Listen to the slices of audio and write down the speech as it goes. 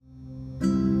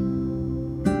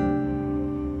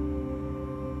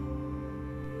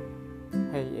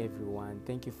everyone.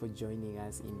 Thank you for joining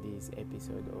us in this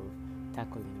episode of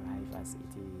Tackling Life as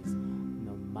It Is.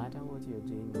 No matter what you're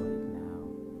doing right now,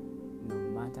 no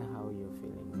matter how you're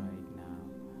feeling right now,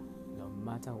 no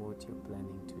matter what you're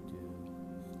planning to do,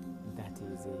 that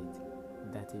is it.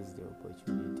 That is the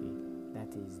opportunity.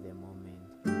 That is the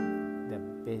moment. The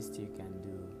best you can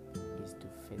do is to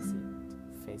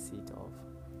face it off.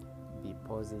 Be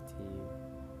positive,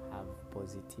 have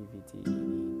positivity in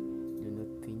it. Do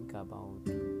not think about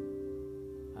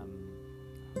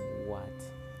what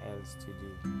else to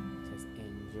do. Just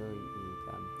enjoy it.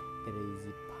 There is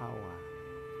a power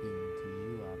in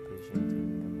you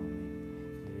appreciating the moment.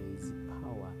 There is a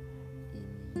power in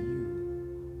you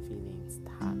feeling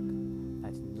stuck,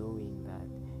 but knowing that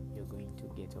you're going to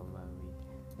get over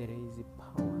it. There is a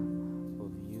power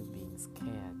of you being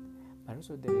scared, but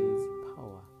also there is a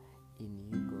power in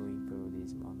you going through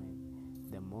this moment.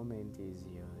 The moment is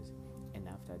yours, and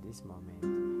after this moment,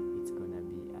 it's gonna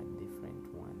be a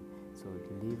different one. So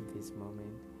live this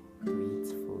moment to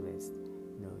its fullest,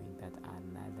 knowing that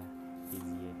another is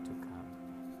yet to come.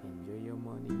 Enjoy your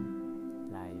morning.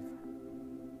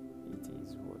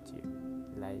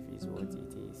 Life is what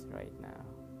it is right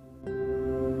now.